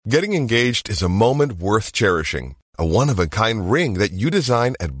Getting engaged is a moment worth cherishing. A one-of-a-kind ring that you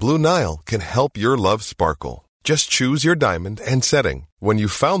design at Blue Nile can help your love sparkle. Just choose your diamond and setting. When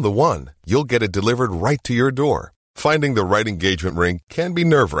you've found the one, you'll get it delivered right to your door. Finding the right engagement ring can be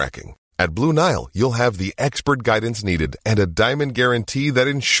nerve-wracking. At Blue Nile, you'll have the expert guidance needed and a diamond guarantee that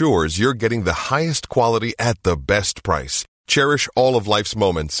ensures you're getting the highest quality at the best price. Cherish all of life's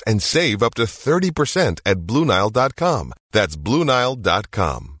moments and save up to 30% at BlueNile.com. That's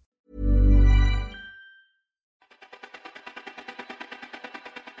BlueNile.com.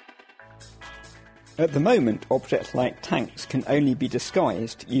 At the moment, objects like tanks can only be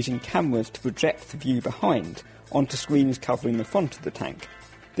disguised using cameras to project the view behind onto screens covering the front of the tank.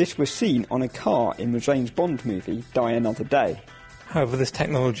 This was seen on a car in the James Bond movie Die Another Day. However, this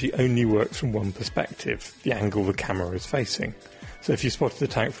technology only works from one perspective, the angle the camera is facing. So if you spotted the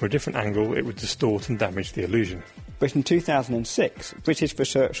tank from a different angle, it would distort and damage the illusion. But in 2006, British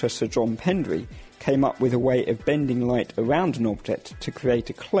researcher Sir John Pendry came up with a way of bending light around an object to create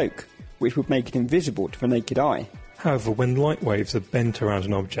a cloak, which would make it invisible to the naked eye. However, when light waves are bent around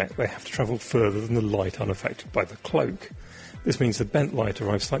an object, they have to travel further than the light unaffected by the cloak. This means the bent light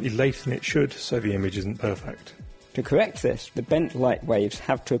arrives slightly later than it should, so the image isn't perfect. To correct this, the bent light waves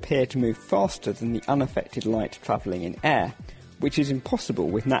have to appear to move faster than the unaffected light travelling in air, which is impossible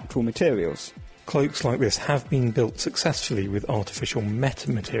with natural materials. Cloaks like this have been built successfully with artificial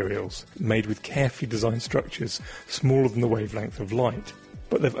metamaterials, made with carefully designed structures smaller than the wavelength of light.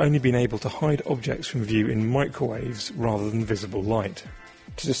 But they've only been able to hide objects from view in microwaves rather than visible light.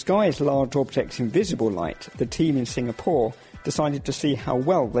 To disguise large objects in visible light, the team in Singapore decided to see how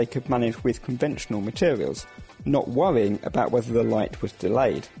well they could manage with conventional materials, not worrying about whether the light was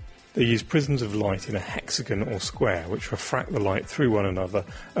delayed. They use prisms of light in a hexagon or square which refract the light through one another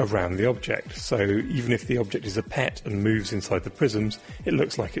around the object, so even if the object is a pet and moves inside the prisms, it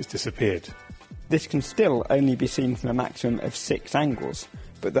looks like it's disappeared. This can still only be seen from a maximum of 6 angles,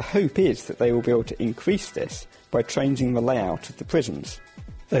 but the hope is that they will be able to increase this by changing the layout of the prisms.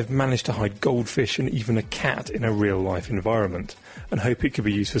 They've managed to hide goldfish and even a cat in a real-life environment, and hope it could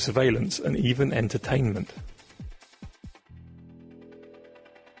be used for surveillance and even entertainment.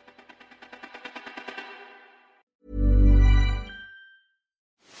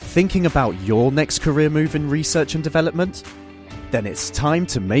 Thinking about your next career move in research and development? Then it's time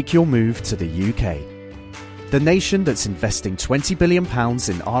to make your move to the UK. The nation that's investing £20 billion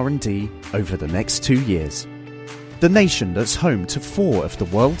in R&D over the next 2 years. The nation that's home to 4 of the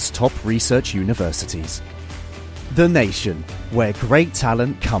world's top research universities. The nation where great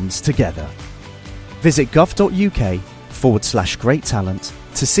talent comes together. Visit gov.uk/great talent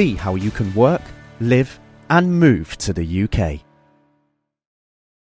to see how you can work, live and move to the UK.